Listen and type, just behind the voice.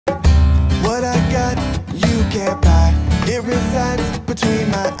What I got, you can't buy. It resides between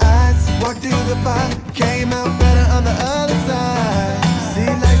my eyes. Walked through the fire, came out better on the other side. See,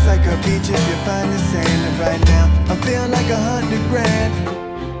 life's like a beach if you find the sand. And right now, I'm feeling like 100 grand.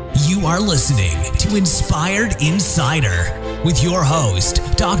 You are listening to Inspired Insider with your host,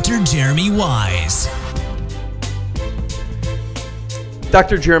 Dr. Jeremy Weisz.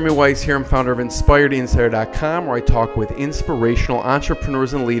 Dr. Jeremy Weisz here. I'm founder of InspiredInsider.com, where I talk with inspirational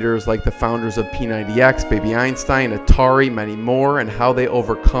entrepreneurs and leaders like the founders of P90 X, Baby Einstein, Atari, many more, and how they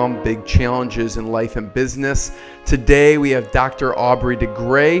overcome big challenges in life and business. Today, we have Dr. Aubrey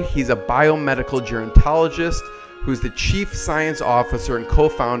DeGray. He's a biomedical gerontologist who's the Chief Science Officer and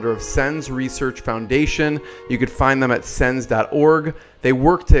co-founder of Sens Research Foundation. You could find them at sens.org. They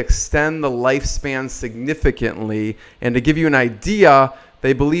work to extend the lifespan significantly. And to give you an idea,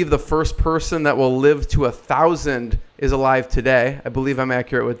 they believe the first person that will live to 1,000 is alive today. I believe I'm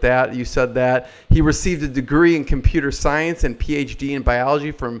accurate with that. You said that. He received a degree in computer science and PhD in biology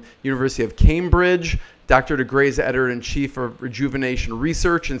from University of Cambridge. Dr. DeGray is editor-in-chief of Rejuvenation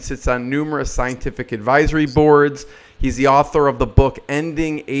Research and sits on numerous scientific advisory boards. He's the author of the book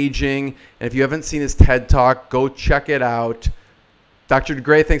Ending Aging. And if you haven't seen his TED Talk, go check it out. Dr.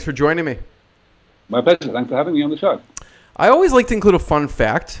 DeGray, thanks for joining me. My pleasure. Thanks for having me on the show. I always like to include a fun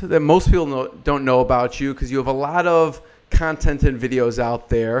fact that most people don't know about you because you have a lot of content and videos out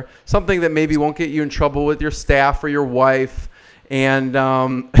there, something that maybe won't get you in trouble with your staff or your wife. And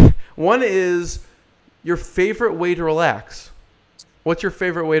one is your favorite way to relax. What's your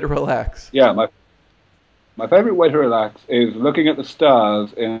favorite way to relax? Yeah, my favorite way to relax is looking at the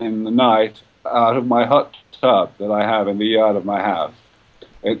stars in the night out of my hot tub that I have in the yard of my house.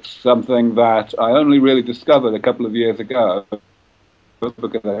 It's something that I only really discovered a couple of years ago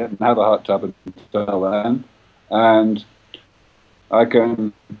because I didn't have a hot tub until then, and I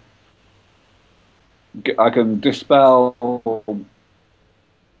can dispel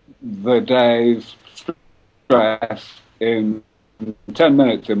the day's stress in 10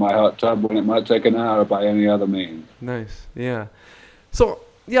 minutes in my hot tub when it might take an hour by any other means. Nice, yeah. So,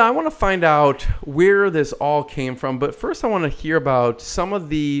 yeah, I want to find out where this all came from, but first I want to hear about some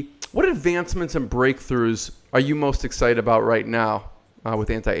of what advancements and breakthroughs are you most excited about right now with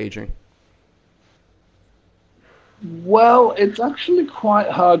anti-aging? Well, it's actually quite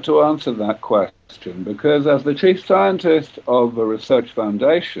hard to answer that question because as the chief scientist of a research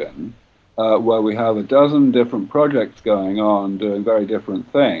foundation, where we have a dozen different projects going on doing very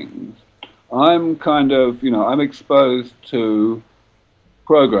different things, I'm I'm exposed to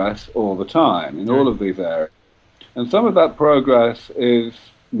progress all the time in all of these areas. And some of that progress is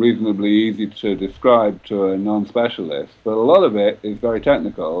reasonably easy to describe to a non-specialist, but a lot of it is very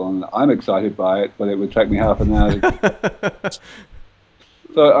technical, and I'm excited by it, but it would take me half an hour.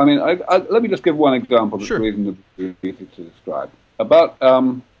 So, I mean, let me just give one example that's reasonably easy to describe. About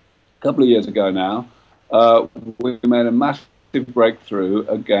a couple of years ago now, we made a massive breakthrough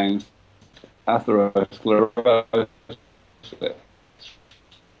against atherosclerosis,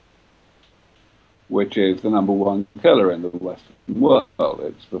 which is the #1 killer in the Western world.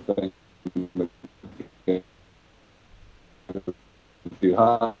 It's the thing that gives you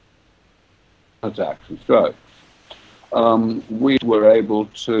heart attacks and strokes. We were able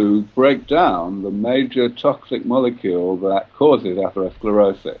to break down the major toxic molecule that causes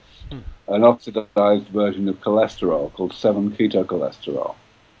atherosclerosis, an oxidized version of cholesterol called 7-ketocholesterol.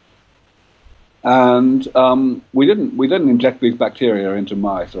 And we didn't inject these bacteria into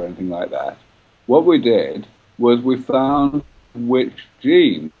mice or anything like that. What we did was we found which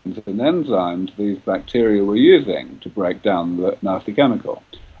genes and enzymes these bacteria were using to break down the nasty chemical.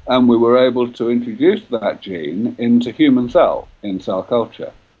 And we were able to introduce that gene into human cells in cell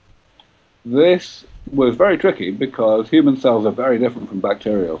culture. This was very tricky because human cells are very different from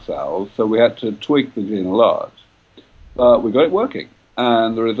bacterial cells, so we had to tweak the gene a lot. But we got it working.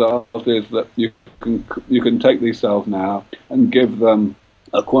 And the result is that you can take these cells now and give them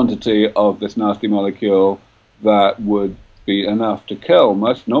a quantity of this nasty molecule that would be enough to kill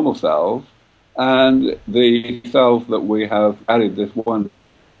most normal cells, and the cells that we have added this one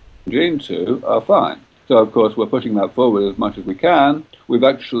gene to are fine. So, of course, we're pushing that forward as much as we can. We've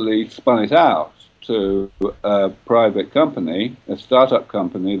actually spun it out to a private company, a startup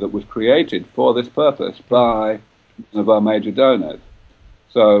company that was created for this purpose by one of our major donors.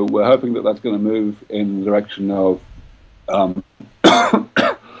 So we're hoping that that's going to move in the direction of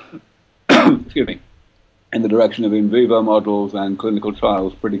excuse me, in the direction of in vivo models and clinical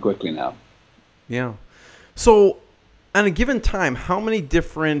trials pretty quickly now. Yeah. So on a given time, how many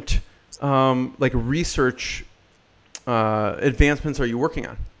different research advancements are you working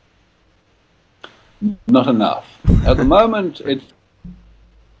on? Not enough. At the moment,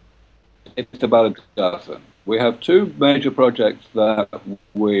 it's about a dozen. We have two major projects that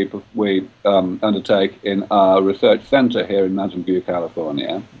we undertake in our research center here in Mountain View,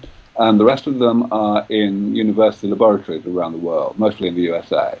 California, and the rest of them are in university laboratories around the world, mostly in the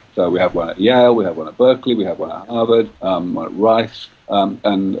USA. So we have one at Yale, we have one at Berkeley, we have one at Harvard, one at Weisz,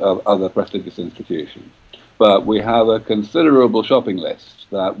 and other prestigious institutions. But we have a considerable shopping list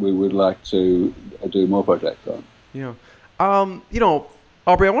that we would like to do more projects on. Yeah. You know,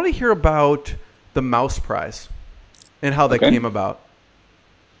 Aubrey, I want to hear about the Mouse Prize and how that came about.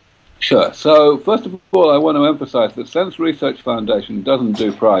 Sure. So first of all, I want to emphasize that Sens Research Foundation doesn't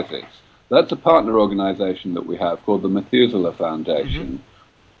do prizes. That's a partner organization that we have called the Methuselah Foundation,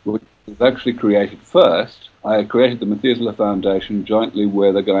 which was actually created first. I created the Methuselah Foundation jointly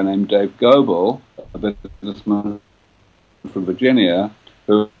with a guy named Dave Goebel, a businessman from Virginia,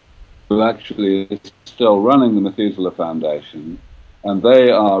 who actually is still running the Methuselah Foundation, and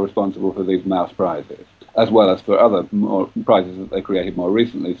they are responsible for these mouse prizes, as well as for other prizes that they created more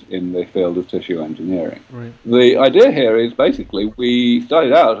recently in the field of tissue engineering. Right. The idea here is basically we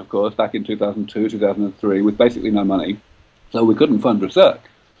started out, of course, back in 2002, 2003, with basically no money, so we couldn't fund research.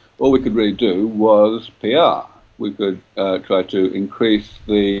 All we could really do was PR. We could try to increase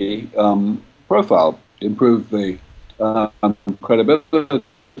the profile, improve the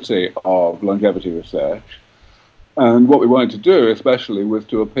credibility of longevity research. And what we wanted to do, especially, was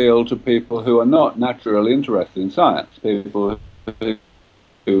to appeal to people who are not naturally interested in science, people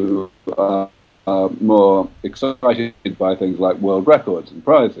who are more excited by things like world records and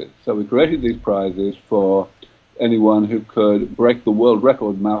prizes. So we created these prizes for anyone who could break the world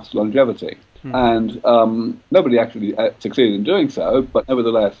record mouse longevity. And nobody actually succeeded in doing so, but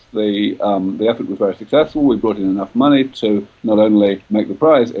nevertheless, the effort was very successful. We brought in enough money to not only make the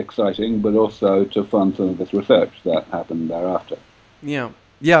prize exciting, but also to fund some of this research that happened thereafter. Yeah.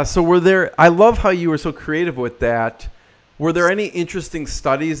 Yeah, so were there, I love how you were so creative with that. Were there any interesting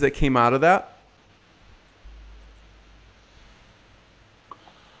studies that came out of that?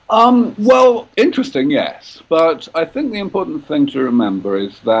 Well, interesting, yes. But I think the important thing to remember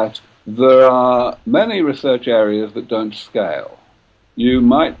is that there are many research areas that don't scale. You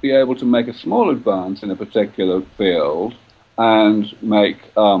might be able to make a small advance in a particular field and make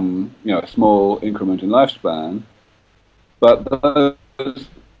a small increment in lifespan, but those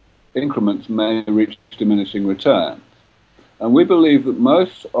increments may reach diminishing returns. And we believe that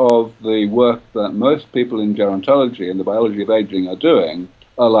most of the work that most people in gerontology and the biology of aging are doing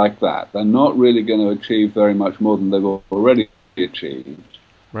are like that. They're not really going to achieve very much more than they've already achieved.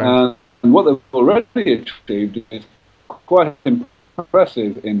 Right. And what they've already achieved is quite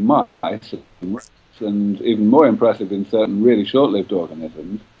impressive in mice and even more impressive in certain really short-lived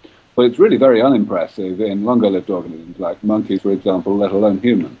organisms, but it's really very unimpressive in longer-lived organisms like monkeys, for example, let alone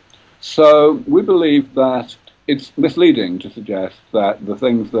humans. So we believe that it's misleading to suggest that the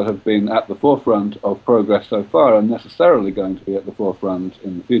things that have been at the forefront of progress so far are necessarily going to be at the forefront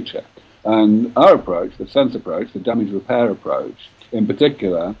in the future. And our approach, the Sens approach, the damage repair approach, in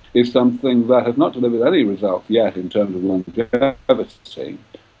particular, is something that has not delivered any results yet in terms of longevity,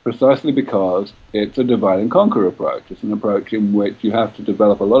 precisely because it's a divide and conquer approach. It's an approach in which you have to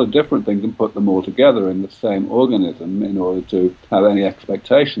develop a lot of different things and put them all together in the same organism in order to have any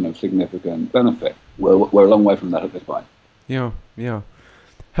expectation of significant benefit. We're a long way from that at this point. Yeah, yeah.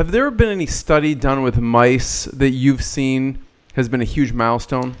 Have there been any study done with mice that you've seen has been a huge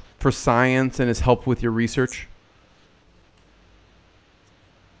milestone for science and has helped with your research?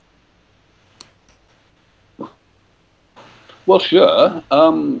 Well, sure.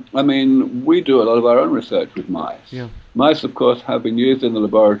 I mean, we do a lot of our own research with mice. Yeah. Mice, of course, have been used in the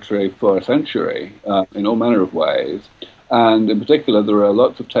laboratory for a century in all manner of ways. And in particular, there are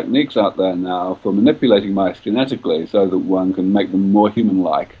lots of techniques out there now for manipulating mice genetically so that one can make them more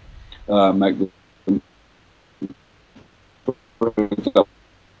human-like, make them, for example,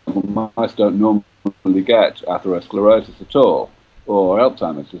 mice don't normally get atherosclerosis at all, or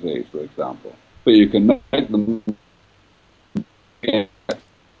Alzheimer's disease, for example. But you can make them get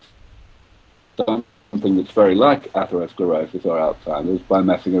something that's very like atherosclerosis or Alzheimer's by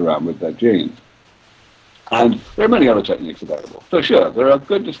messing around with their genes. And there are many other techniques available. So sure, there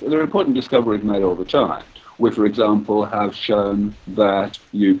are important discoveries made all the time. We, for example, have shown that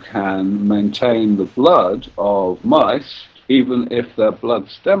you can maintain the blood of mice even if their blood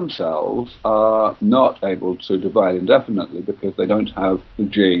stem cells are not able to divide indefinitely because they don't have the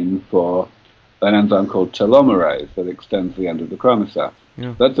gene for an enzyme called telomerase that extends the end of the chromosome.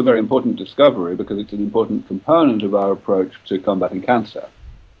 Yeah. That's a very important discovery because it's an important component of our approach to combating cancer.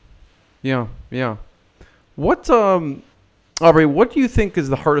 Yeah, yeah. What, Aubrey, what do you think is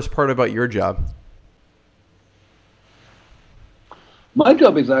the hardest part about your job? My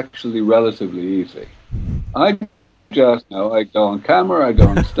job is actually relatively easy. I just, I go on camera, I go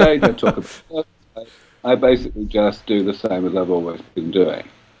on stage, I talk about it. I basically just do the same as I've always been doing.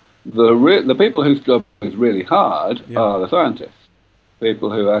 The people whose job is really hard are the scientists. People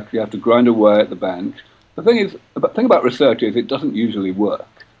who actually have to grind away at the bench. The thing about research is it doesn't usually work.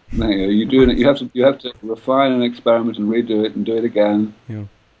 You have to refine an experiment and redo it and do it again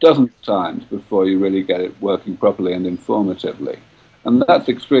dozens of times before you really get it working properly and informatively. And that's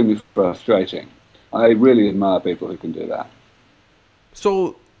extremely frustrating. I really admire people who can do that.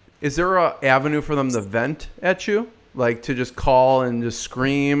 So is there an avenue for them to vent at you? Like to just call and just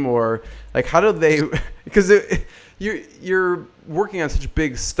scream, or like how do they, because you're working on such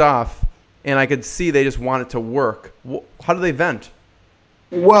big stuff and I could see they just want it to work. How do they vent?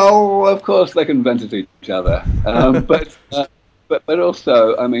 Well, of course they can vent at each other. But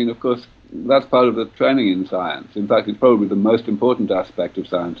also, I mean, of course, that's part of the training in science. In fact, it's probably the most important aspect of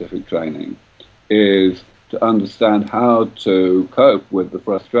scientific training is to understand how to cope with the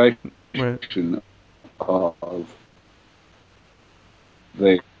frustration of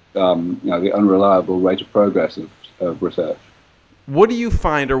the unreliable rate of progress of research. What do you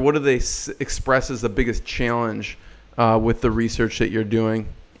find, or what do they express as the biggest challenge with the research that you're doing?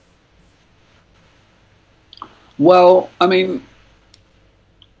 Well, I mean,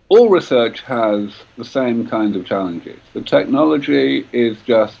 all research has the same kinds of challenges. The technology is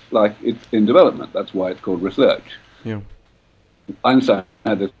just like it's in development. That's why it's called research. Yeah. Einstein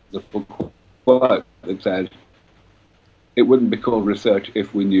had this quote that said, "It wouldn't be called research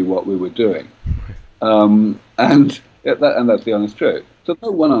if we knew what we were doing." And that's the honest truth. So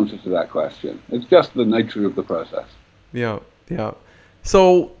no one answer to that question. It's just the nature of the process. Yeah, yeah.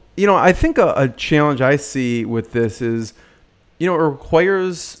 So, I think a challenge I see with this is, it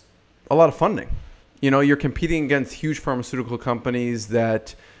requires a lot of funding. You're competing against huge pharmaceutical companies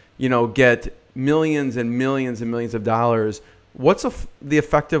that, get millions and millions and millions of dollars. What's the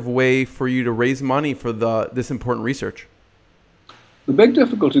effective way for you to raise money for this important research? The big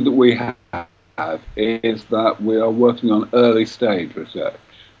difficulty that we have is that we are working on early stage research.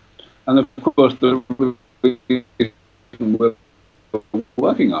 And of course, the reason we're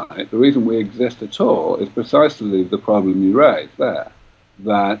working on it, the reason we exist at all, is precisely the problem you raised there,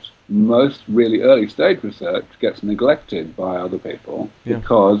 that most really early stage research gets neglected by other people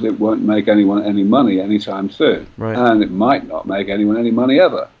because it won't make anyone any money anytime soon. Right. And it might not make anyone any money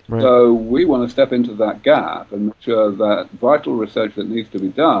ever. Right. So we want to step into that gap and make sure that vital research that needs to be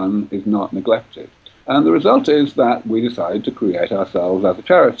done is not neglected. And the result is that we decided to create ourselves as a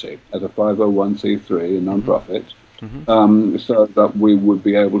charity, as a 501c3, a non-profit, so that we would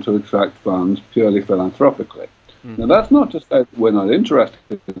be able to attract funds purely philanthropically. Now, that's not to say that we're not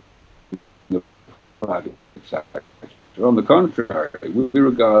interested in the private sector. On the contrary, we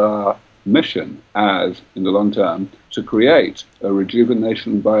regard our mission as, in the long term, to create a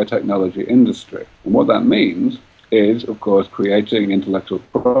rejuvenation biotechnology industry. And what that means is, of course, creating intellectual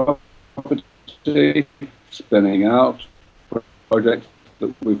property, spinning out projects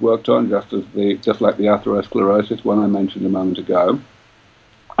that we've worked on, just like the atherosclerosis one I mentioned a moment ago,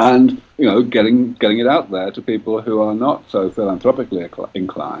 and getting it out there to people who are not so philanthropically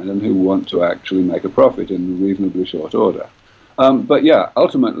inclined and who want to actually make a profit in reasonably short order. But yeah,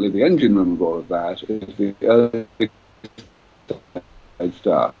 ultimately the engine room of all of that is the early stage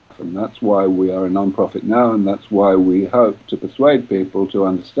stuff. And that's why we are a non-profit now, and that's why we hope to persuade people to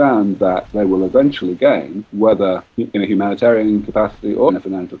understand that they will eventually gain, whether in a humanitarian capacity or in a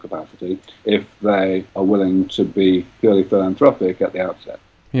financial capacity, if they are willing to be purely philanthropic at the outset.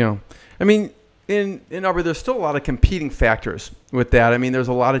 Yeah. I mean, in Aubrey, there's still a lot of competing factors with that. I mean, there's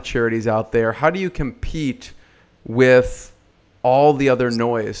a lot of charities out there. How do you compete with all the other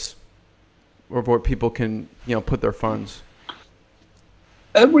noise or where people can, put their funds?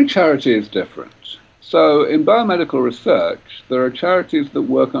 Every charity is different. So in biomedical research, there are charities that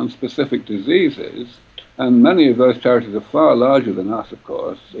work on specific diseases, and many of those charities are far larger than us, of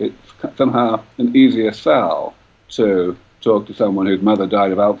course. It's somehow an easier sell to talk to someone whose mother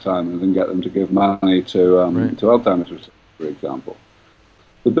died of Alzheimer's and get them to give money to Alzheimer's research, for example.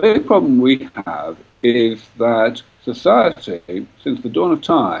 The big problem we have is that society, since the dawn of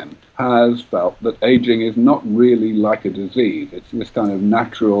time, has felt that aging is not really like a disease. It's this kind of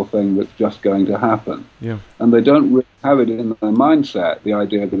natural thing that's just going to happen. Yeah. And they don't really have it in their mindset, the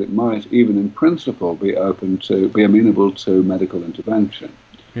idea that it might, even in principle, be amenable to medical intervention.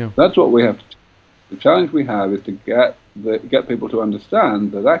 Yeah. That's what we have to do. The challenge we have is to get people to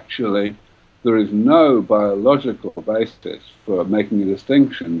understand that actually there is no biological basis for making a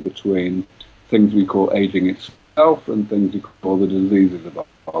distinction between things we call aging itself and things we call the diseases of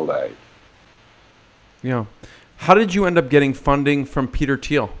old age. Yeah. How did you end up getting funding from Peter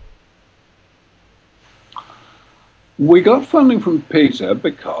Thiel? We got funding from Peter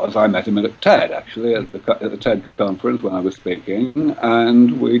because I met him at TED, actually, at the TED conference when I was speaking,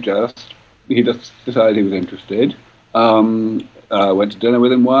 and he just decided he was interested. Went to dinner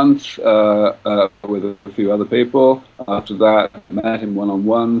with him once, with a few other people. After that, I met him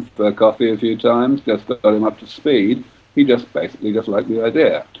one-on-one for coffee a few times, just got him up to speed. He just basically just liked the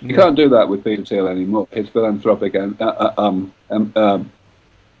idea. Yeah. You can't do that with Peter Thiel anymore. His philanthropic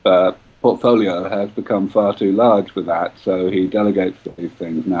portfolio has become far too large for that, so he delegates these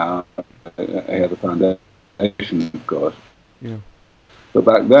things now. He has a foundation, of course. Yeah. But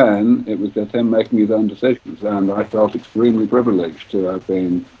back then, it was just him making his own decisions, and I felt extremely privileged to have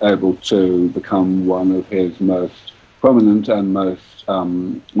been able to become one of his most prominent and most,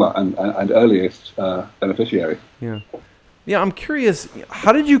 and earliest beneficiaries. Yeah. Yeah, I'm curious,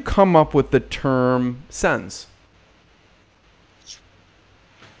 how did you come up with the term Sens?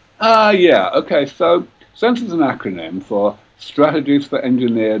 Okay, so Sens is an acronym for Strategies for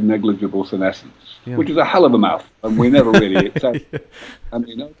Engineered Negligible Senescence, which is a hell of a mouth, and we never really accept it. I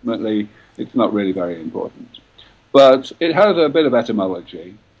mean, ultimately, it's not really very important. But it has a bit of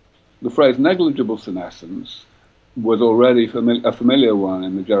etymology. The phrase negligible senescence was already a familiar one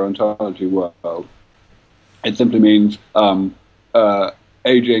in the gerontology world. It simply means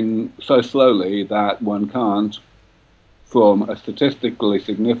aging so slowly that one can't form a statistically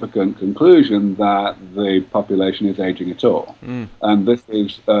significant conclusion that the population is aging at all. And this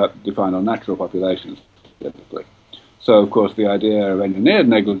is defined on natural populations, typically. So, of course, the idea of engineered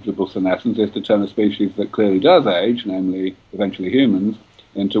negligible senescence is to turn a species that clearly does age, namely eventually humans,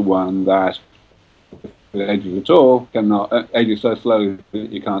 into one that, if it ages at all, ages so slowly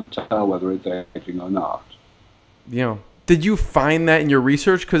that you can't tell whether it's aging or not. Yeah. Did you find that in your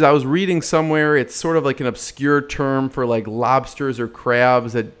research? Because I was reading somewhere it's sort of like an obscure term for like lobsters or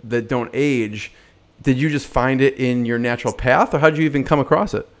crabs that don't age. Did you just find it in your natural path, or how did you even come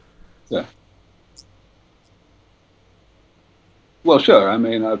across it? Yeah. Well, sure. I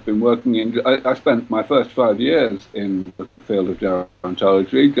mean, I've been working I spent my first 5 years in the field of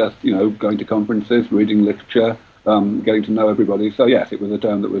gerontology, just, going to conferences, reading literature, getting to know everybody. So, yes, it was a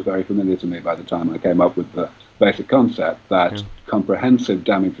term that was very familiar to me by the time I came up with the basic concept that comprehensive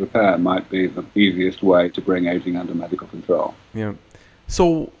damage repair might be the easiest way to bring aging under medical control. Yeah.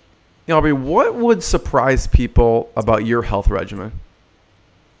 So, Aubrey, what would surprise people about your health regimen?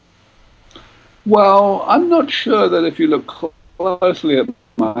 Well, I'm not sure that if you look closely at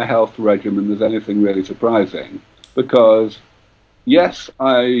my health regimen, there's anything really surprising, because yes,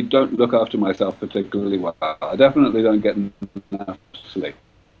 I don't look after myself particularly well. I definitely don't get enough sleep.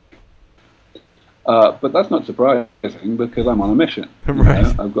 But that's not surprising because I'm on a mission. Right.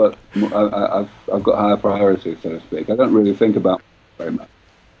 I've got higher priorities, so to speak. I don't really think about it very much.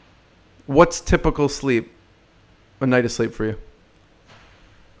 What's typical sleep? A night of sleep for you?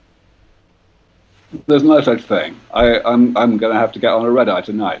 There's no such thing. I'm going to have to get on a red eye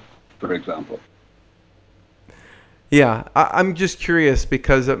tonight, for example. Yeah, I'm just curious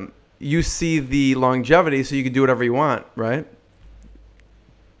because you see the longevity, so you can do whatever you want, right?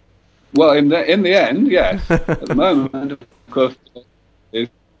 Well, in the end, yes. At the moment, of course, is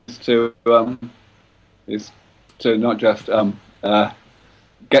to not just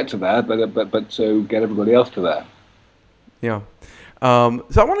get to there, but to get everybody else to there. Yeah.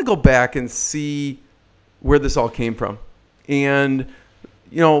 So I want to go back and see where this all came from. And,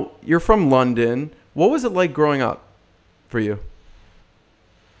 you're from London. What was it like growing up for you?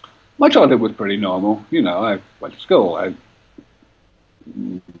 My childhood was pretty normal. I went to school. I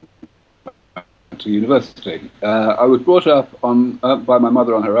went to university. I was brought up by my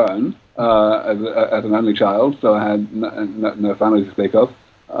mother on her own as an only child, so I had no family to speak of.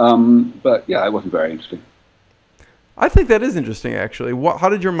 But, yeah, it wasn't very interesting. I think that is interesting, actually. How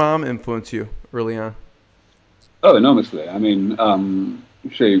did your mom influence you early on? Oh, enormously. I mean,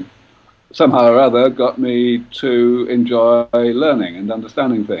 she somehow or other got me to enjoy learning and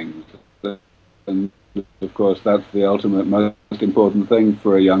understanding things. And, of course, that's the ultimate, most important thing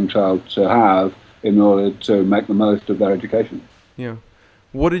for a young child to have in order to make the most of their education. Yeah.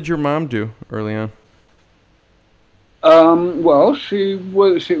 What did your mom do early on? Well, she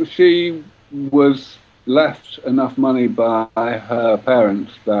was left enough money by her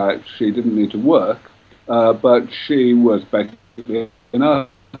parents that she didn't need to work, but she was basically an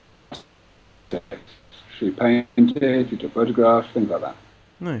artist. She painted, she took photographs, things like that.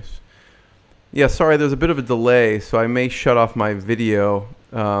 Nice. Yeah, sorry, there's a bit of a delay, so I may shut off my video.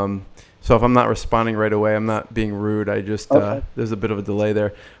 So if I'm not responding right away, I'm not being rude. I just there's a bit of a delay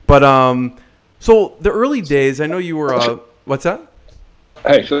there. But so the early days, I know you were. What's that?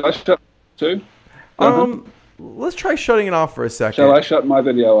 Hey, shall I shut too? Let's try shutting it off for a second. Shall I shut my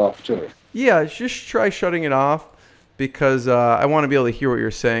video off too? Yeah, just try shutting it off because I want to be able to hear what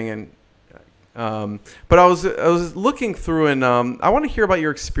you're saying. And but I was looking through, and I want to hear about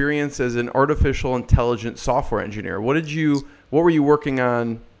your experience as an artificial intelligence software engineer. What were you working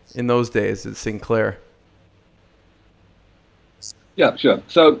on in those days at Sinclair? Yeah, sure.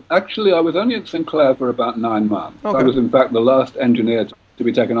 So actually, I was only at Sinclair for about 9 months. Okay. I was, in fact, the last engineer to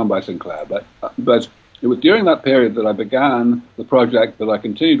be taken on by Sinclair. But it was during that period that I began the project that I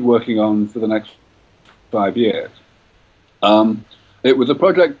continued working on for the next 5 years. It was a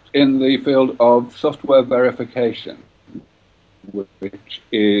project in the field of software verification, which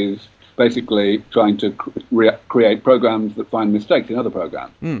is basically trying to create programs that find mistakes in other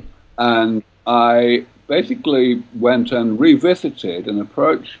programs. And I basically went and revisited an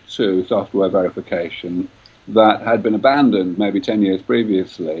approach to software verification that had been abandoned maybe 10 years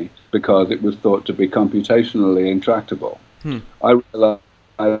previously because it was thought to be computationally intractable. I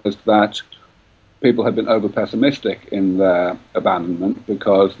realized that people had been over-pessimistic in their abandonment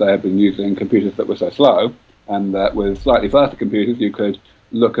because they had been using computers that were so slow, and that with slightly faster computers you could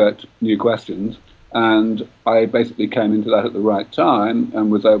look at new questions. And I basically came into that at the right time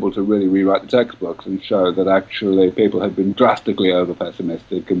and was able to really rewrite the textbooks and show that actually people had been drastically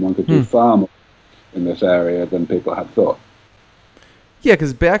over-pessimistic and one could do far more in this area than people had thought. Yeah,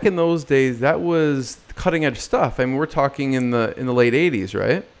 because back in those days, that was cutting-edge stuff. I mean, we're talking in the late 80s,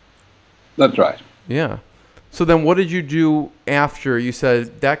 right? That's right. Yeah. So then what did you do after? You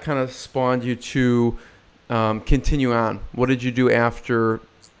said that kind of spawned you to continue on. What did you do after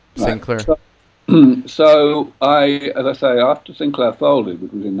Sinclair? So I, as I say, after Sinclair folded,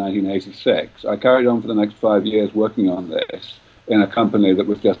 which was in 1986, I carried on for the next 5 years working on this in a company that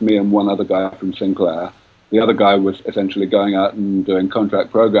was just me and one other guy from Sinclair. The other guy was essentially going out and doing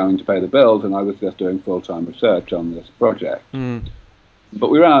contract programming to pay the bills, and I was just doing full-time research on this project. But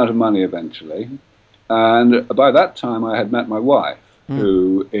we ran out of money eventually, and by that time I had met my wife,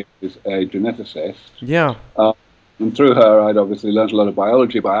 who is a geneticist. Yeah. And through her, I'd obviously learned a lot of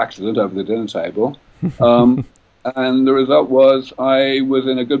biology by accident over the dinner table. And the result was I was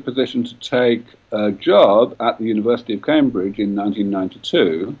in a good position to take a job at the University of Cambridge in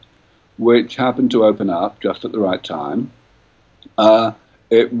 1992, which happened to open up just at the right time.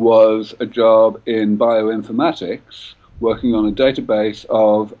 It was a job in bioinformatics, working on a database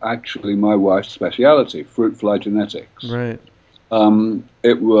of actually my wife's speciality, fruit fly genetics. Right.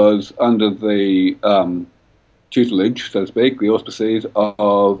 It was under the tutelage, so to speak, the auspices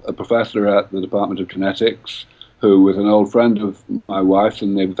of a professor at the Department of Genetics, who was an old friend of my wife's,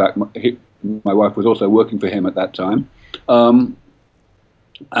 and in fact, my wife was also working for him at that time. And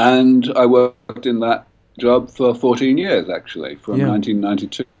I worked in that job for 14 years, actually, from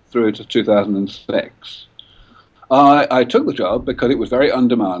 1992 through to 2006. I took the job because it was very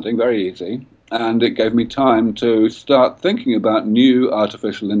undemanding, very easy, and it gave me time to start thinking about new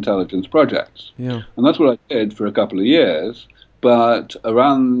artificial intelligence projects. Yeah. And that's what I did for a couple of years. But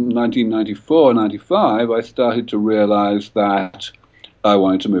around 1994, 95, I started to realize that I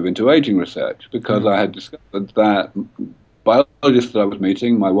wanted to move into aging research because I had discovered that biologists that I was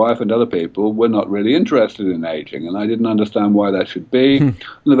meeting, my wife and other people, were not really interested in aging, and I didn't understand why that should be. And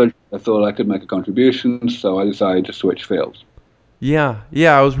eventually I thought I could make a contribution, so I decided to switch fields. Yeah,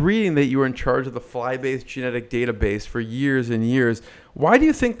 I was reading that you were in charge of the fly-based genetic database for years and years. Why do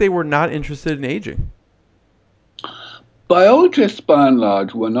you think they were not interested in aging? Biologists, by and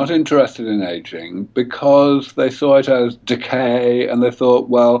large, were not interested in aging because they saw it as decay, and they thought,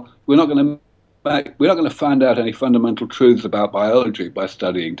 well, we're not going to find out any fundamental truths about biology by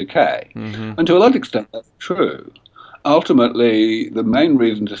studying decay. And to a large extent, that's true. Ultimately, the main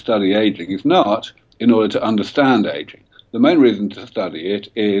reason to study aging is not in order to understand aging. The main reason to study it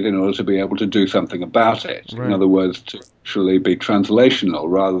is in order to be able to do something about it. Right. In other words, to actually be translational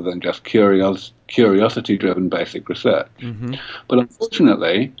rather than just curiosity-driven basic research. But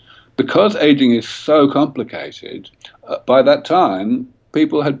unfortunately, because aging is so complicated, by that time,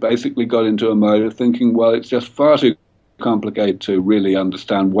 people had basically got into a mode of thinking, well, it's just far too complicated to really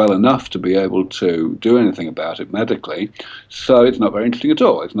understand well enough to be able to do anything about it medically, so it's not very interesting at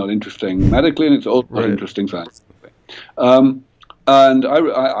all. It's not interesting medically, and it's also not interesting scientifically. And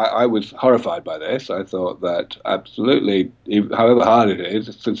I was horrified by this. I thought that absolutely, however hard it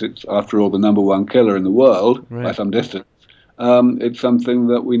is, since it's, after all, the #1 killer in the world by some distance, it's something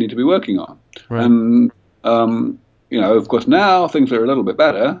that we need to be working on. Right. And, of course, now things are a little bit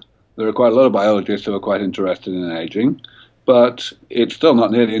better. There are quite a lot of biologists who are quite interested in aging, but it's still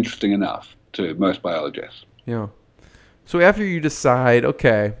not nearly interesting enough to most biologists. Yeah. So after you decide,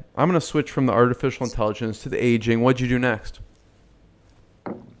 okay, I'm going to switch from the artificial intelligence to the aging, what'd you do next?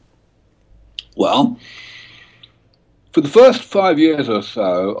 Well, for the first 5 years or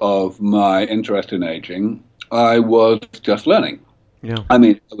so of my interest in aging, I was just learning. Yeah. I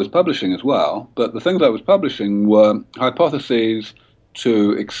mean, I was publishing as well, but the things I was publishing were hypotheses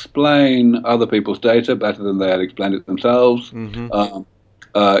to explain other people's data better than they had explained it themselves. Mm-hmm.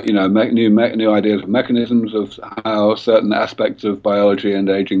 New ideas of mechanisms of how certain aspects of biology and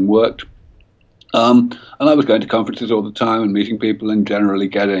aging worked. And I was going to conferences all the time and meeting people and generally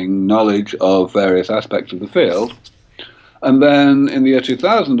getting knowledge of various aspects of the field. And then in the year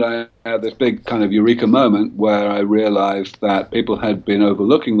 2000, I had this big kind of eureka moment where I realized that people had been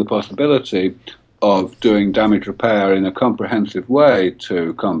overlooking the possibility of doing damage repair in a comprehensive way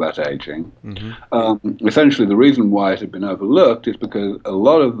to combat aging. Mm-hmm. Essentially, the reason why it had been overlooked is because a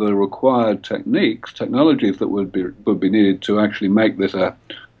lot of the required technologies that would be needed to actually make this a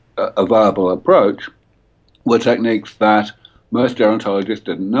viable approach were techniques that most gerontologists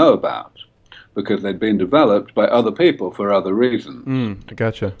didn't know about because they'd been developed by other people for other reasons. I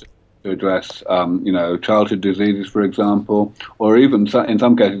gotcha. To address, childhood diseases, for example, or even in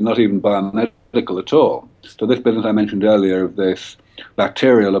some cases not even biomedical at all. So this business I mentioned earlier of this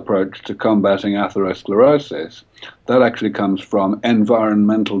bacterial approach to combating atherosclerosis, that actually comes from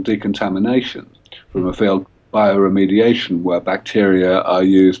environmental decontamination, from a field bioremediation where bacteria are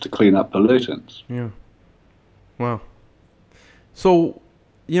used to clean up pollutants. Yeah. Wow. So,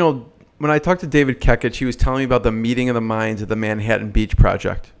 when I talked to David Kekich, he was telling me about the meeting of the minds at the Manhattan Beach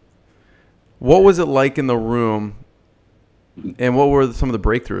Project. What was it like in the room, and what were some of the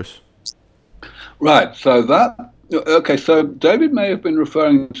breakthroughs? Right. So so David may have been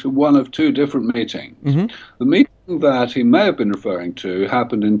referring to one of two different meetings. Mm-hmm. The meeting that he may have been referring to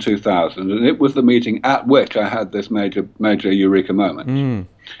happened in 2000, and it was the meeting at which I had this major eureka moment.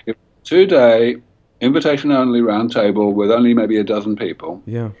 It was a 2-day, invitation-only round table with only maybe a dozen people.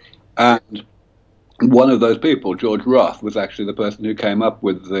 Yeah. And one of those people, George Roth, was actually the person who came up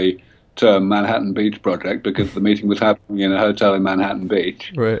with the term Manhattan Beach Project because the meeting was happening in a hotel in Manhattan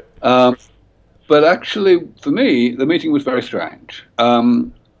Beach. Right. But actually, for me, the meeting was very strange.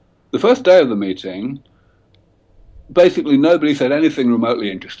 The first day of the meeting, basically nobody said anything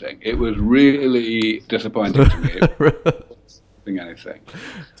remotely interesting. It was really disappointing to me. It wasn't anything.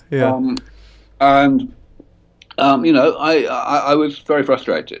 Yeah. I was very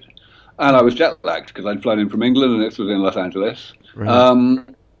frustrated. And I was jet-lagged because I'd flown in from England and this was in Los Angeles. Right.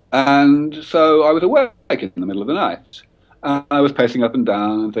 And so I was awake in the middle of the night. And I was pacing up and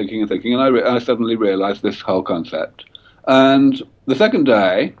down and thinking, and I suddenly realized this whole concept. And the second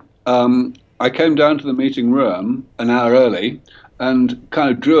day, I came down to the meeting room an hour early and kind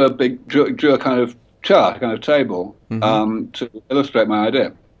of drew a kind of chart, a kind of table, to illustrate my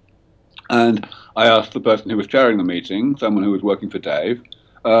idea. And I asked the person who was chairing the meeting, someone who was working for Dave,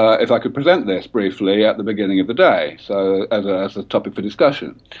 if I could present this briefly at the beginning of the day, so as a topic for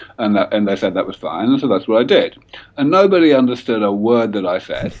discussion, and they said that was fine, and so that's what I did. And nobody understood a word that I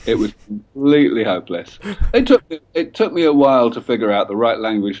said. It was completely hopeless. It took me a while to figure out the right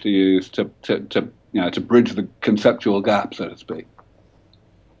language to use to bridge the conceptual gap, so to speak.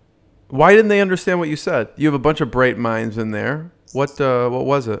 Why didn't they understand what you said? You have a bunch of bright minds in there. What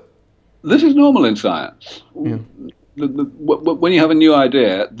was it? This is normal in science. Yeah. When you have a new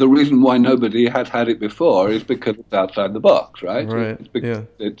idea, the reason why nobody has had it before is because it's outside the box, right? Right. It's because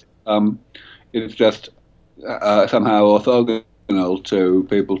it's just somehow orthogonal to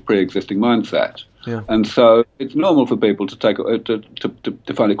people's pre-existing mindset. Yeah. And so it's normal for people to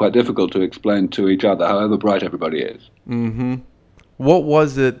find it quite difficult to explain to each other, however bright everybody is. Mm-hmm. What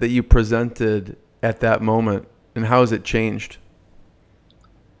was it that you presented at that moment, and how has it changed?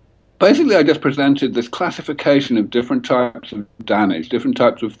 Basically, I just presented this classification of different types of damage, different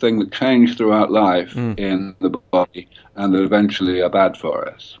types of things that change throughout life in the body and that eventually are bad for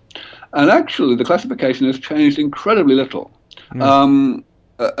us. And actually, the classification has changed incredibly little. And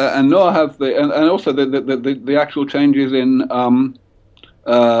nor have and also the actual changes in the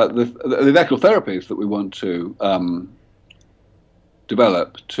actual therapies that we want to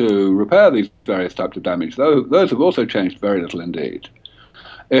develop to repair these various types of damage. Those have also changed very little indeed.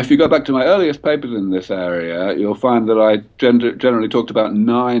 If you go back to my earliest papers in this area, you'll find that I generally talked about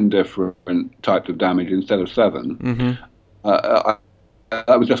 9 different types of damage instead of 7. Mm-hmm.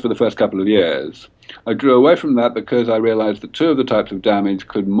 that was just for the first couple of years. I drew away from that because I realized that two of the types of damage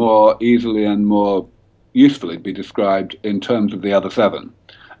could more easily and more usefully be described in terms of the other seven.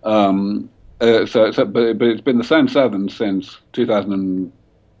 But it's been the same seven since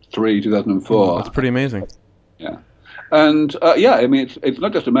 2003, 2004. That's pretty amazing. Yeah. And yeah, I mean, it's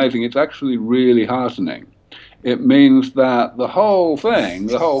not just amazing, it's actually really heartening. It means that the whole thing,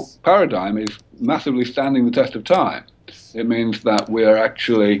 the whole paradigm is massively standing the test of time. It means that we're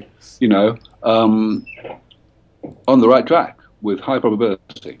actually, you know, on the right track with high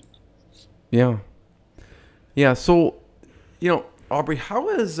probability. Yeah. Yeah. So, you know, Aubrey, how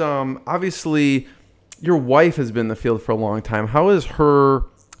is, obviously, your wife has been in the field for a long time. How has her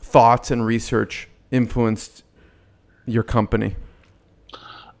thoughts and research influenced your company?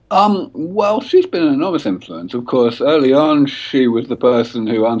 Well, she's been an enormous influence. Of course, early on, she was the person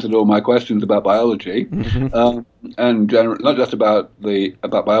who answered all my questions about biology, and not just about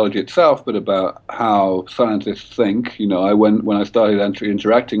biology itself, but about how scientists think. You know, when I started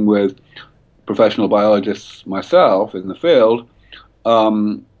interacting with professional biologists myself in the field,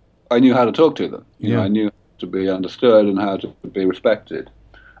 I knew how to talk to them. You know, I knew how to be understood and how to be respected.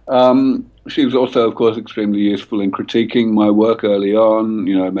 She was also, of course, extremely useful in critiquing my work early on,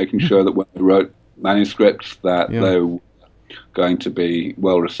 you know, making sure that when I wrote manuscripts that they were going to be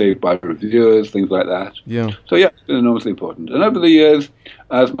well received by reviewers, things like that. Yeah. So, yeah, it's been enormously important. And over the years,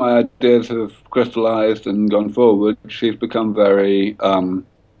 as my ideas have crystallized and gone forward, she's become very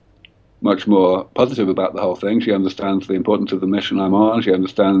much more positive about the whole thing. She understands the importance of the mission I'm on. She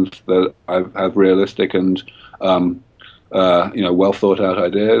understands that I have realistic and you know, well thought out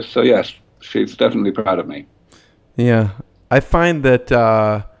ideas. So yes, she's definitely proud of me. Yeah, I find that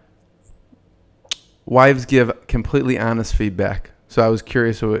wives give completely honest feedback. So I was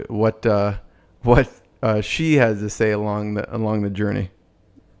curious what she has to say along the journey.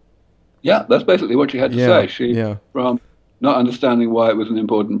 Yeah, that's basically what she had to say. She from not understanding why it was an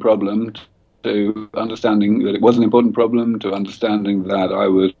important problem to understanding that it was an important problem to understanding that I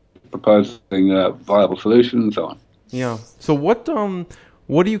was proposing a viable solution and so on. Yeah. So what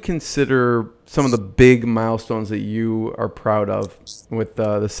do you consider some of the big milestones that you are proud of with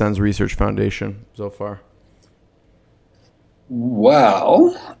the Sens Research Foundation so far?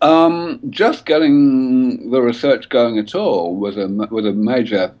 Well, just getting the research going at all was a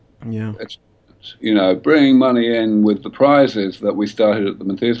major experiment. You know, bringing money in with the prizes that we started at the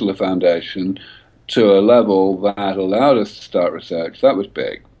Methuselah Foundation to a level that allowed us to start research, that was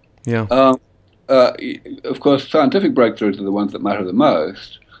big. Yeah. Of course, scientific breakthroughs are the ones that matter the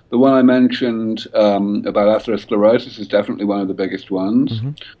most. The one I mentioned about atherosclerosis is definitely one of the biggest ones.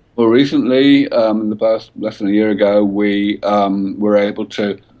 More recently, in the past less than a year ago, we were able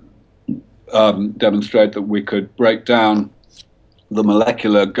to demonstrate that we could break down the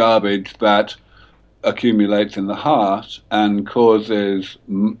molecular garbage that accumulates in the heart and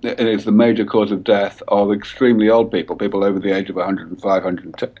it is the major cause of death of extremely old people over the age of 105,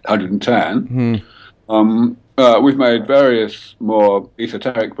 110. We've made various more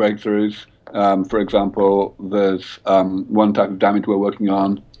esoteric breakthroughs. For example, there's one type of damage we're working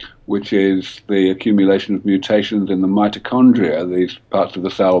on, which is the accumulation of mutations in the mitochondria, these parts of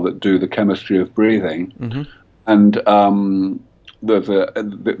the cell that do the chemistry of breathing. And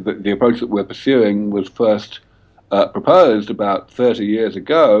the approach that we're pursuing was first proposed about 30 years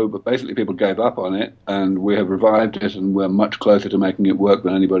ago, but basically people gave up on it, and we have revived it, and we're much closer to making it work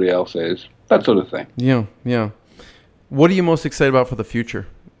than anybody else is. That sort of thing. Yeah, yeah. What are you most excited about for the future?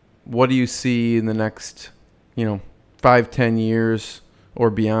 What do you see in the next, 5-10 years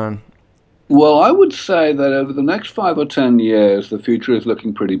or beyond? Well, I would say that over the next 5 or 10 years, the future is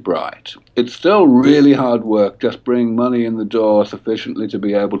looking pretty bright. It's still really hard work just bringing money in the door sufficiently to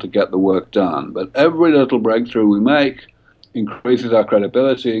be able to get the work done. But every little breakthrough we make increases our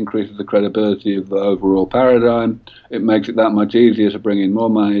credibility, increases the credibility of the overall paradigm. It makes it that much easier to bring in more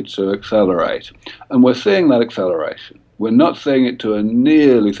money to accelerate. And we're seeing that acceleration. We're not seeing it to a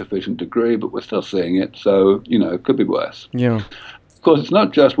nearly sufficient degree, but we're still seeing it. So, it could be worse. Yeah. Of course, it's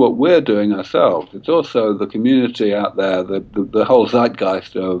not just what we're doing ourselves. It's also the community out there, the whole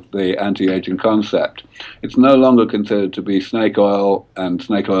zeitgeist of the anti-aging concept. It's no longer considered to be snake oil and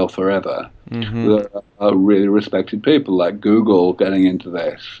snake oil forever. There are really respected people like Google getting into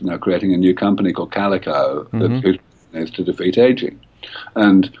this, creating a new company called Calico that is to defeat aging.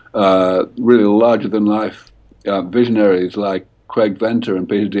 And really larger-than-life visionaries like Craig Venter and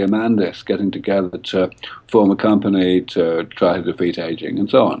Peter Diamandis getting together to form a company to try to defeat aging and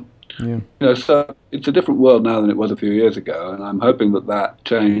so on. Yeah. So it's a different world now than it was a few years ago, and I'm hoping that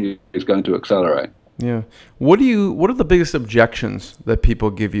change is going to accelerate. Yeah. What are the biggest objections that people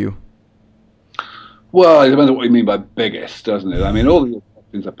give you? Well, it depends on what you mean by biggest, doesn't it? I mean, all the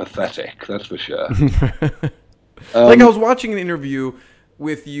objections are pathetic, that's for sure. Like I was watching an interview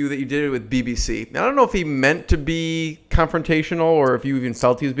with you that you did it with BBC. I don't know if he meant to be confrontational or if you even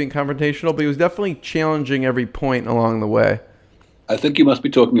felt he was being confrontational, but he was definitely challenging every point along the way. I think you must be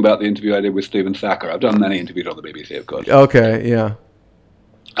talking about the interview I did with Stephen Thacker. I've done many interviews on the BBC, of course. Okay, yeah.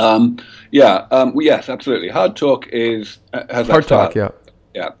 Well, yes, absolutely. Hard Talk has that Hard style. Talk, yeah.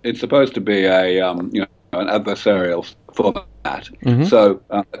 Yeah, it's supposed to be a an adversarial format. Mm-hmm. So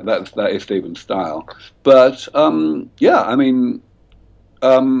that is Stephen's style. But yeah, I mean,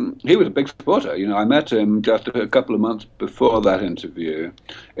 he was a big supporter. You know, I met him just a couple of months before that interview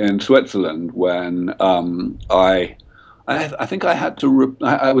in Switzerland when I think I had to.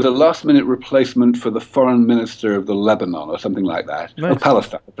 I was a last-minute replacement for the foreign minister of the Lebanon or something like that. Nice. Oh,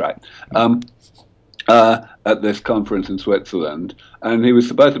 Palestine, that's right. At this conference in Switzerland, and he was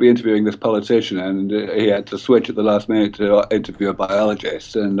supposed to be interviewing this politician, and he had to switch at the last minute to interview a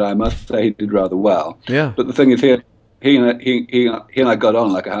biologist. And I must say, he did rather well. Yeah. But the thing is, he and I got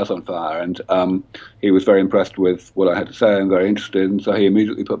on like a house on fire, and he was very impressed with what I had to say and very interested, and so he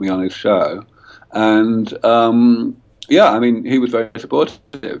immediately put me on his show. And yeah, I mean, he was very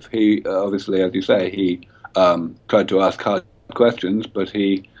supportive. He obviously, as you say, he tried to ask hard questions, but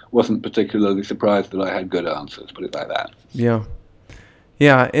he wasn't particularly surprised that I had good answers, put it like that. Yeah.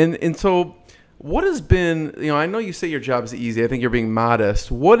 Yeah, and so what has been, I know you say your job is easy. I think you're being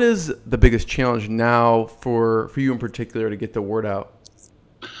modest. What is the biggest challenge now for you in particular to get the word out?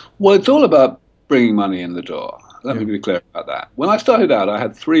 Well, it's all about bringing money in the door. Let me be clear about that. When I started out, I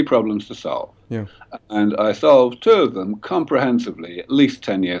had 3 problems to solve. Yeah. And I solved 2 of them comprehensively at least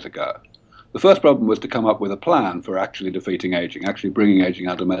 10 years ago. The first problem was to come up with a plan for actually defeating aging, actually bringing aging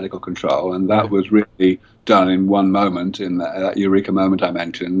under medical control, and that was really done in one moment, in that eureka moment I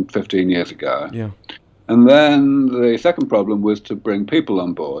mentioned 15 years ago. Yeah. And then the second problem was to bring people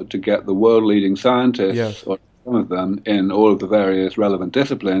on board, to get the world-leading scientists, or some of them, in all of the various relevant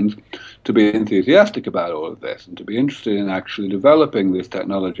disciplines, to be enthusiastic about all of this and to be interested in actually developing these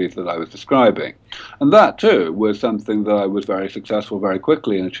technologies that I was describing. And that, too, was something that I was very successful very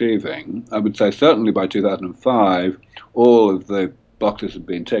quickly in achieving. I would say certainly by 2005, all of the boxes had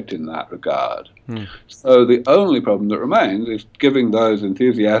been ticked in that regard. So the only problem that remains is giving those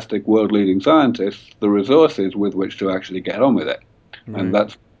enthusiastic world-leading scientists the resources with which to actually get on with it. And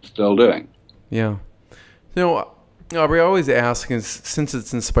that's what I'm still doing. Yeah. Aubrey, I always ask, since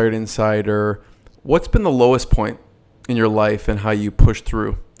it's Inspired Insider, what's been the lowest point in your life and how you pushed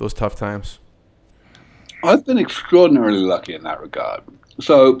through those tough times? I've been extraordinarily lucky in that regard.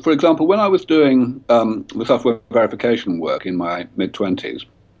 So, for example, when I was doing the software verification work in my mid-20s,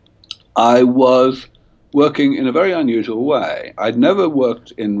 I was working in a very unusual way. I'd never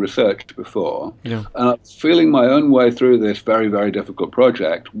worked in research before, and I was feeling my own way through this very, very difficult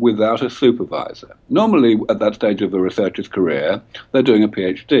project without a supervisor. Normally, at that stage of a researcher's career, they're doing a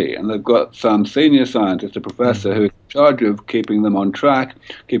PhD, and they've got some senior scientist, a professor, who's in charge of keeping them on track,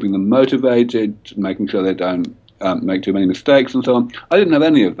 keeping them motivated, making sure they don't make too many mistakes, and so on. I didn't have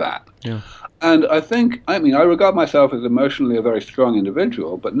any of that. Yeah. And I regard myself as emotionally a very strong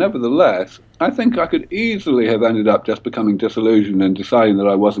individual, but nevertheless, I think I could easily have ended up just becoming disillusioned and deciding that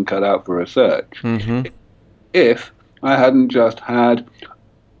I wasn't cut out for research if I hadn't just had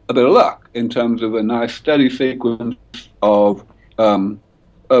a bit of luck in terms of a nice steady sequence of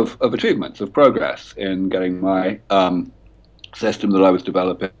achievements, of progress in getting my system that I was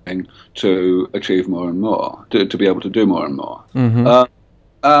developing to achieve more and more, to be able to do more and more.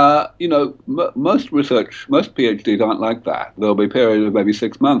 Most PhDs aren't like that. There'll be periods of maybe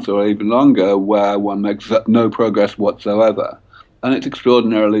 6 months or even longer where one makes no progress whatsoever. And it's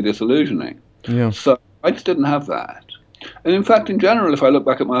extraordinarily disillusioning. Yeah. So I just didn't have that. And in fact, in general, if I look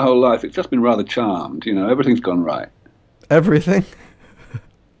back at my whole life, it's just been rather charmed. Everything's gone right. Everything?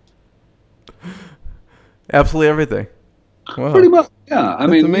 Absolutely everything. Wow. Pretty much, yeah.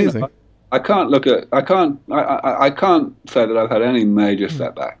 That's amazing. I can't say that I've had any major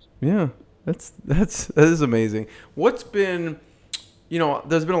setbacks. Yeah, that is amazing. What's been,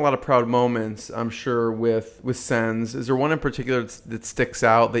 there's been a lot of proud moments, I'm sure, with Sens. Is there one in particular that sticks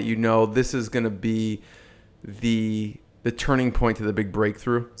out that this is going to be the turning point to the big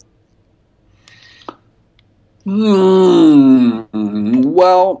breakthrough?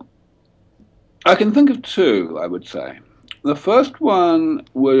 Well, I can think of 2, I would say. The first one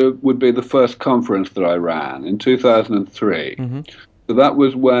would be the first conference that I ran in 2003. So that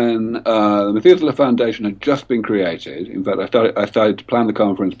was when the Methuselah Foundation had just been created. In fact, I started to plan the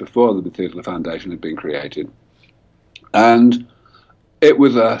conference before the Methuselah Foundation had been created. And it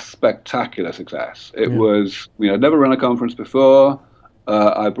was a spectacular success. It was, I'd never run a conference before.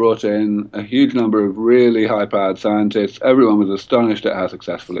 I brought in a huge number of really high-powered scientists. Everyone was astonished at how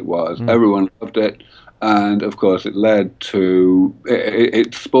successful it was. Everyone loved it. And, of course, it led to,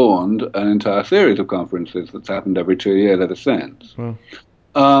 it spawned an entire series of conferences that's happened every 2 years ever since. So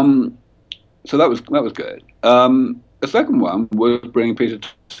that was good. The second one was bringing Peter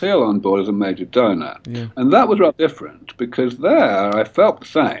Thiel on board as a major donor. And that was rather different, because there I felt the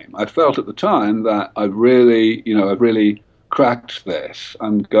same. I felt at the time that I've really cracked this.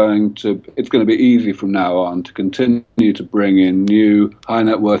 It's going to be easy from now on to continue to bring in new high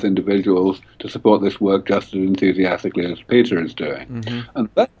net worth individuals to support this work just as enthusiastically as Peter is doing. And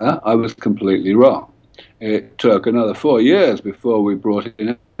there I was completely wrong. It took another 4 years before we brought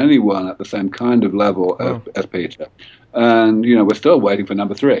in anyone at the same kind of level as Peter. And, we're still waiting for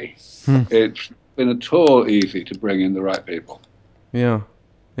number 3. It's been at all easy to bring in the right people. Yeah.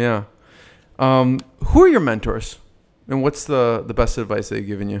 Who are your mentors? And what's the best advice they've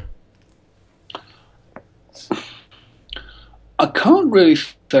given you? I can't really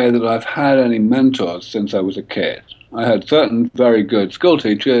say that I've had any mentors since I was a kid. I had certain very good school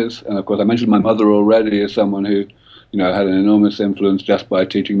teachers, and of course I mentioned my mother already as someone who, had an enormous influence just by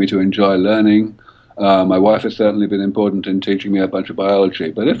teaching me to enjoy learning. My wife has certainly been important in teaching me a bunch of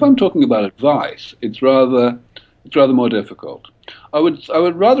biology. But if I'm talking about advice, it's rather more difficult. I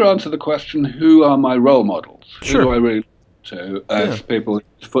would rather answer the question, who are my role models? Who do I really look to as people whose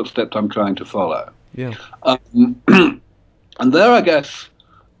footsteps I'm trying to follow? And there, I guess,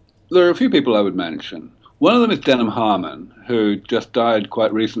 there are a few people I would mention. One of them is Denham Harmon, who just died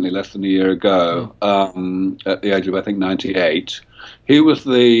quite recently, less than a year ago, at the age of, I think, 98. He was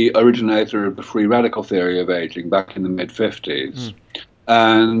the originator of the free radical theory of aging back in the mid-50s.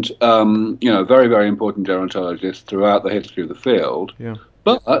 And, very, very important gerontologist throughout the history of the field.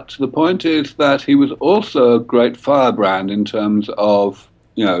 But the point is that he was also a great firebrand in terms of,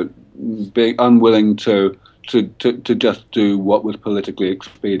 being unwilling to just do what was politically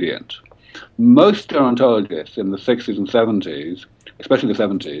expedient. Most gerontologists in the 60s and 70s, especially the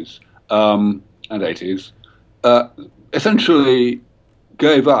 70s and 80s, essentially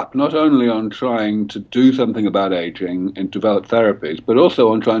gave up not only on trying to do something about aging and develop therapies, but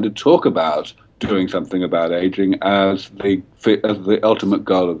also on trying to talk about doing something about aging as the ultimate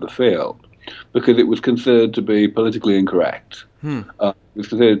goal of the field, because it was considered to be politically incorrect. It was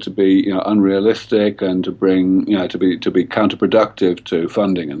considered to be, unrealistic and to bring, to be counterproductive to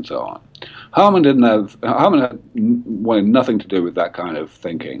funding and so on. Harmon wanted nothing to do with that kind of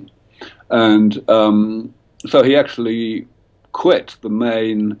thinking, and so he actually quit the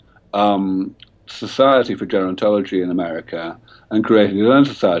main Society for Gerontology in America and created his own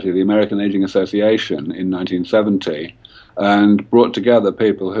society, the American Aging Association, in 1970, and brought together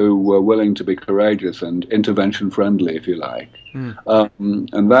people who were willing to be courageous and intervention-friendly, if you like.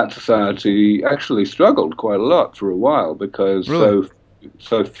 And that society actually struggled quite a lot for a while because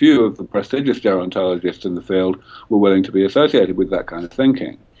so few of the prestigious gerontologists in the field were willing to be associated with that kind of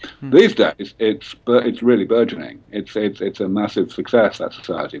thinking. These days, it's really burgeoning. It's a massive success, that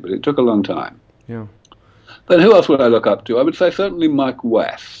society, but it took a long time. Then who else would I look up to? I would say certainly Mike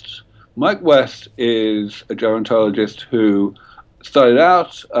West. Mike West is a gerontologist who started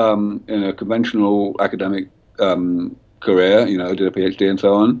out in a conventional academic career, did a PhD and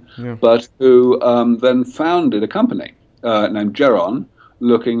so on, but who then founded a company named Geron,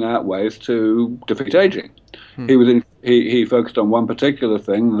 looking at ways to defeat aging. He focused on one particular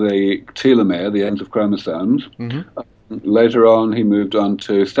thing, the telomere, the ends of chromosomes. Later on, he moved on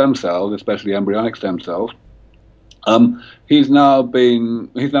to stem cells, especially embryonic stem cells. He's now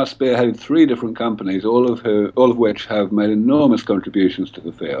spearheaded 3 different companies, all of which have made enormous contributions to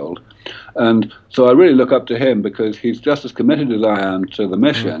the field. And so I really look up to him because he's just as committed as I am to the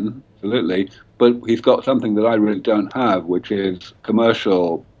mission, absolutely, but he's got something that I really don't have, which is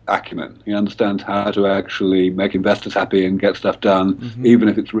commercial acumen. He understands how to actually make investors happy and get stuff done, even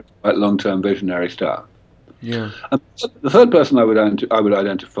if it's really quite long-term visionary stuff. And the third person I would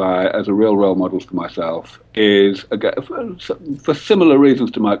identify as a real role model for myself is, again, for similar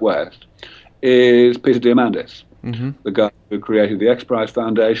reasons to Mike West, is Peter Diamandis, the guy who created the X Prize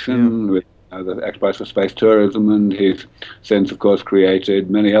Foundation with the X Prize for Space Tourism, and he's since, of course,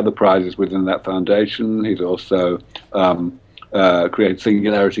 created many other prizes within that foundation. He's also created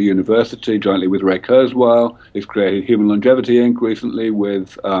Singularity University jointly with Ray Kurzweil. He's created Human Longevity Inc. recently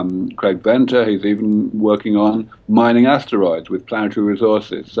with Craig Venter. He's even working on mining asteroids with Planetary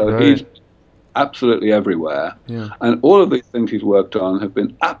Resources. So he's absolutely everywhere. Yeah. And all of these things he's worked on have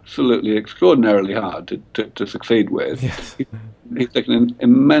been absolutely extraordinarily hard to succeed with. Yes. He's taken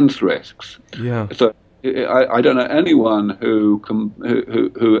immense risks. Yeah. So I don't know anyone who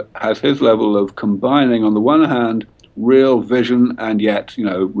has his level of combining, on the one hand, real vision and yet,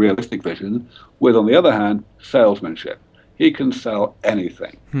 realistic vision, with, on the other hand, salesmanship. He can sell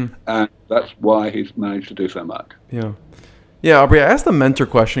anything. And that's why he's managed to do so much. Yeah. Yeah, Aubrey, I asked the mentor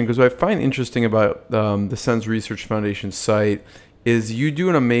question because what I find interesting about the Sens Research Foundation site is you do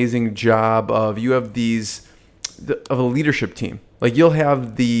an amazing job of, you have of a leadership team. Like you'll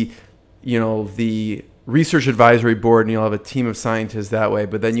have the research advisory board and you'll have a team of scientists that way.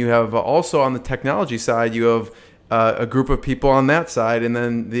 But then you have also on the technology side, you have a group of people on that side and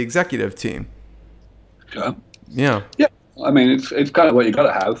then the executive team. Sure. Yeah. Yeah. I mean, it's kind of what you got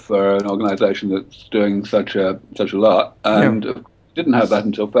to have for an organization that's doing such a lot, and didn't have that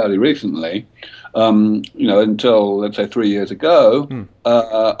until fairly recently. Until let's say 3 years ago,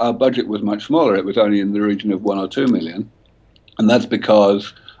 our budget was much smaller. It was only in the region of 1 or 2 million, and that's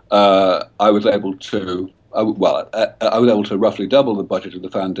because I was able to roughly double the budget of the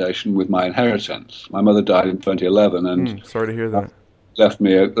foundation with my inheritance. My mother died in 2011, and sorry to hear that. Left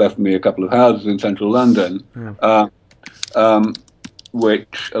me a couple of houses in central London. Yeah.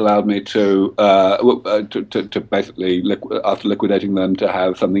 Which allowed me to basically, after liquidating them, to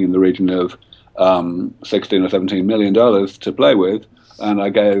have something in the region of $16 or $17 million to play with, and I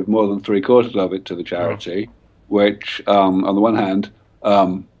gave more than 3/4 of it to the charity, which, on the one hand,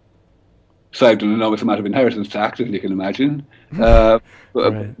 saved an enormous amount of inheritance tax, as you can imagine. Right.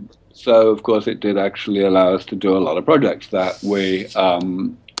 So, of course, it did actually allow us to do a lot of projects that we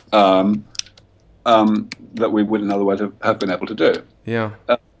wouldn't otherwise have been able to do. Yeah.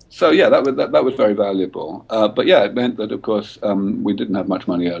 So yeah, that was very valuable. But yeah, it meant that, of course, we didn't have much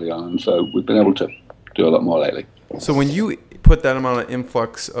money early on, and so we've been able to do a lot more lately. So when you put that amount of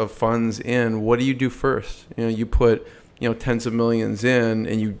influx of funds in, what do you do first? You put tens of millions in,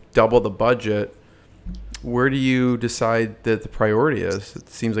 and you double the budget. Where do you decide that the priority is? It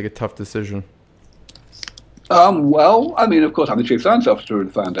seems like a tough decision. Well, I mean, of course, I'm the chief science officer of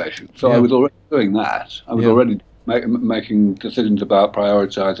the foundation, so I was already doing that. I was already making decisions about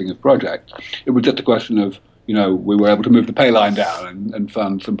prioritizing a project. It was just a question of, we were able to move the pay line down and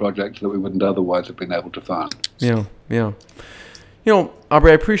fund some projects that we wouldn't otherwise have been able to fund. Yeah.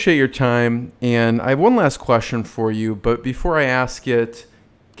 Aubrey, I appreciate your time, and I have one last question for you. But before I ask it,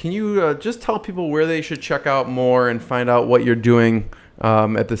 can you just tell people where they should check out more and find out what you're doing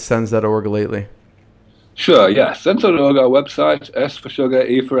at the Sens.org lately? Sure, yes. Sens.org, our website, S for sugar,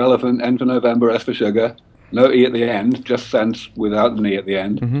 E for elephant, N for November, S for sugar. No E at the end, just Sens without an E at the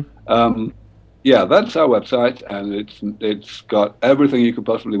end. Mm-hmm. Yeah, that's our website, and it's got everything you could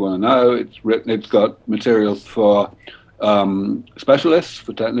possibly want to know. It's got material for specialists,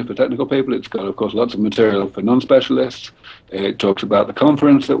 for technical people. It's got, of course, lots of material for non-specialists. It talks about the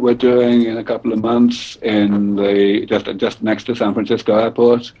conference that we're doing in a couple of months in just next to San Francisco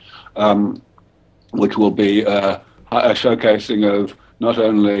Airport, which will be a showcasing of not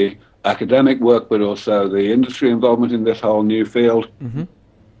only academic work but also the industry involvement in this whole new field. Mm-hmm.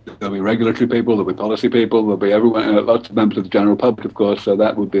 There'll be regulatory people, there'll be policy people, there'll be everyone, lots of members of the general public, of course. So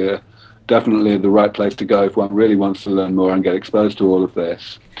that would be definitely the right place to go if one really wants to learn more and get exposed to all of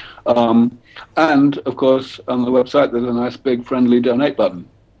this. And, of course, on the website, there's a nice big friendly donate button.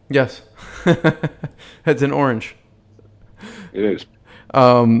 Yes. It's in orange. It is.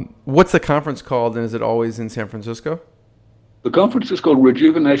 What's the conference called, and is it always in San Francisco? The conference is called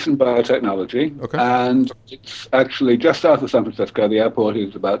Rejuvenation Biotechnology, and it's actually just south of San Francisco. The airport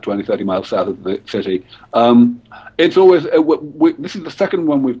is about 20, 30 miles south of the city. It's always, this is the second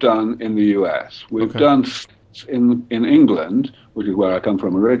one we've done in the US. We've done in England, which is where I come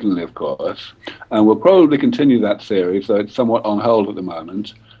from originally, of course, and we'll probably continue that series, so it's somewhat on hold at the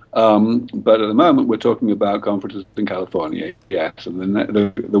moment. But at the moment, we're talking about conferences in California, yes, and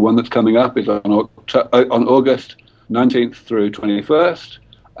the one that's coming up is on August 19th through 21st,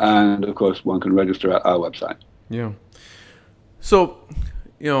 and of course one can register at our website. Yeah. So,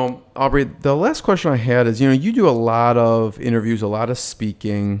 Aubrey, the last question I had is, you do a lot of interviews, a lot of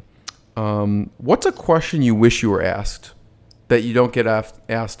speaking. What's a question you wish you were asked that you don't get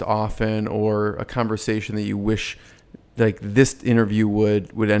asked often, or a conversation that you wish like this interview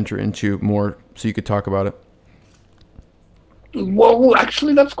would enter into more so you could talk about it? Well,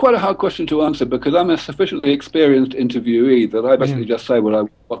 actually, that's quite a hard question to answer because I'm a sufficiently experienced interviewee that I basically just say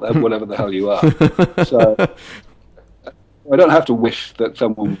whatever the hell you are. So I don't have to wish that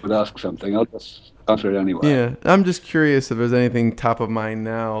someone would ask something. I'll just answer it anyway. Yeah, I'm just curious if there's anything top of mind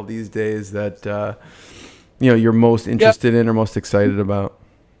now these days that you're most interested in or most excited about.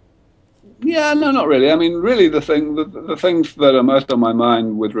 Yeah, no, not really. I mean, really, the things that are most on my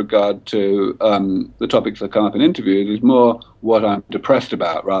mind with regard to the topics that come up in interviews is more what I'm depressed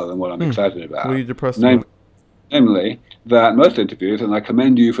about rather than what I'm excited about. What are you depressed about? Namely, that most interviews, and I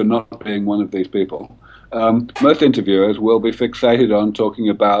commend you for not being one of these people, most interviewers will be fixated on talking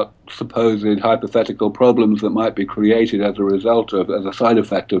about supposed hypothetical problems that might be created as a result of, as a side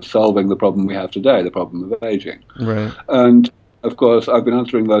effect of solving the problem we have today, the problem of aging. Right. And of course, I've been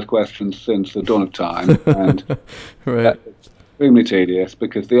answering those questions since the dawn of time, and right. It's extremely tedious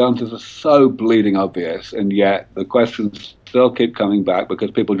because the answers are so bleeding obvious, and yet the questions still keep coming back because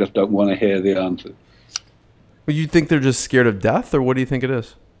people just don't want to hear the answers. Well, you think they're just scared of death, or what do you think it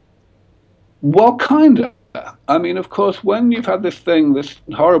is? Well, kind of. I mean, of course, when you've had this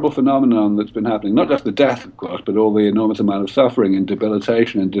horrible phenomenon that's been happening, not just the death, of course, but all the enormous amount of suffering and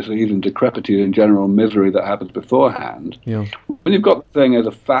debilitation and disease and decrepitude and general misery that happens beforehand, yeah. When you've got the thing as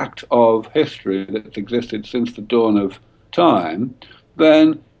a fact of history that's existed since the dawn of time,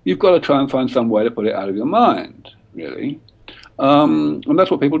 then you've got to try and find some way to put it out of your mind, really. And that's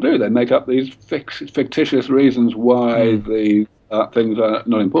what people do. They make up these fictitious reasons why the things are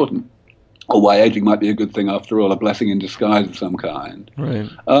not important, or why aging might be a good thing after all, a blessing in disguise of some kind. Right.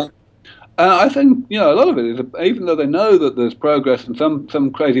 And I think, a lot of it is, even though they know that there's progress and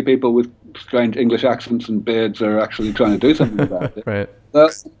some crazy people with strange English accents and beards are actually trying to do something about it, right.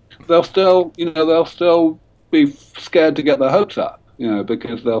 they'll still be scared to get their hopes up,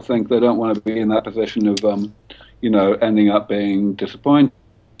 because they'll think they don't want to be in that position of, ending up being disappointed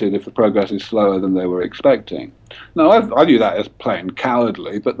if the progress is slower than they were expecting. Now, I view that as plain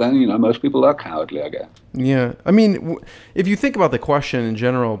cowardly, but then, most people are cowardly, I guess. Yeah. I mean, if you think about the question in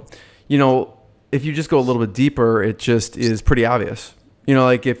general, if you just go a little bit deeper, it just is pretty obvious.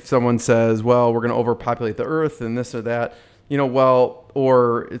 Like if someone says, well, we're going to overpopulate the earth and this or that,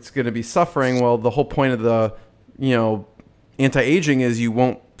 or it's going to be suffering. Well, the whole point of the, anti-aging is you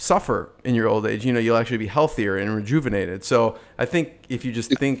won't suffer in your old age. You'll actually be healthier and rejuvenated. So I think if you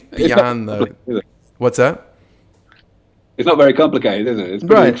just think beyond what's that? It's not very complicated, is it? It's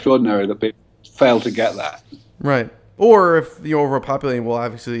pretty extraordinary that people fail to get that. Right. Or if you're overpopulating, well,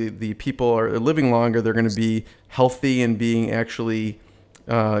 obviously the people are living longer. They're going to be healthy and being actually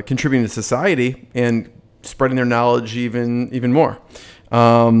contributing to society and spreading their knowledge even more.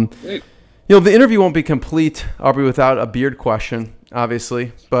 The interview won't be complete, Aubrey, without a beard question,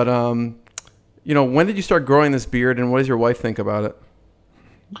 obviously. But, when did you start growing this beard, and what does your wife think about it?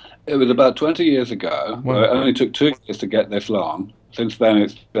 It was about 20 years ago. Wow. It only took 2 years to get this long. Since then,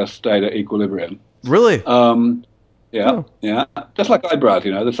 it's just stayed at equilibrium. Really? Yeah. Just like eyebrows,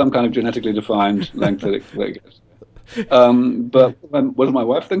 there's some kind of genetically defined length that it gets. But what my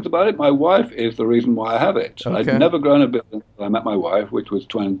wife thinks about it, my wife is the reason why I have it. Okay. I'd never grown a beard until I met my wife, which was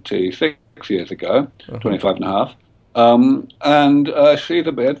 26 years ago, 25 and a half. And she's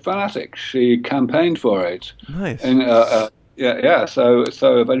a beard fanatic. She campaigned for it. Nice. And, So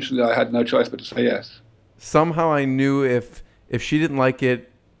eventually I had no choice but to say yes. Somehow I knew if she didn't like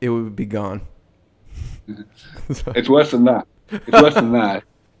it, it would be gone. It's worse than that. It's worse than that.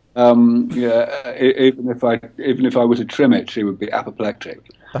 Even if I were to trim it, she would be apoplectic.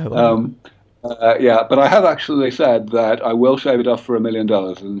 I love it. But I have actually said that I will shave it off for $1 million,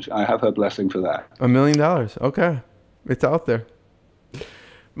 and I have her blessing for that. $1 million. Okay, it's out there.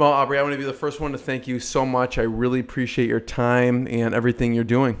 Well, Aubrey, I want to be the first one to thank you so much. I really appreciate your time and everything you're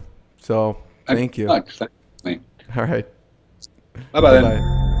doing. So thank you. Thanks. Thank you. All right. Bye-bye then.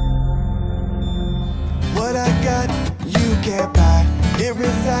 What I got, you can't buy. It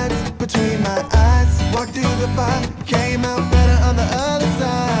resides between my eyes. Walked through the fire, came out better on the other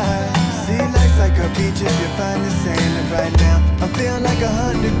side. See, life's like a beach if you find the sand. And right now, I'm feeling like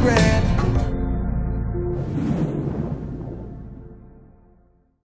 $100 grand.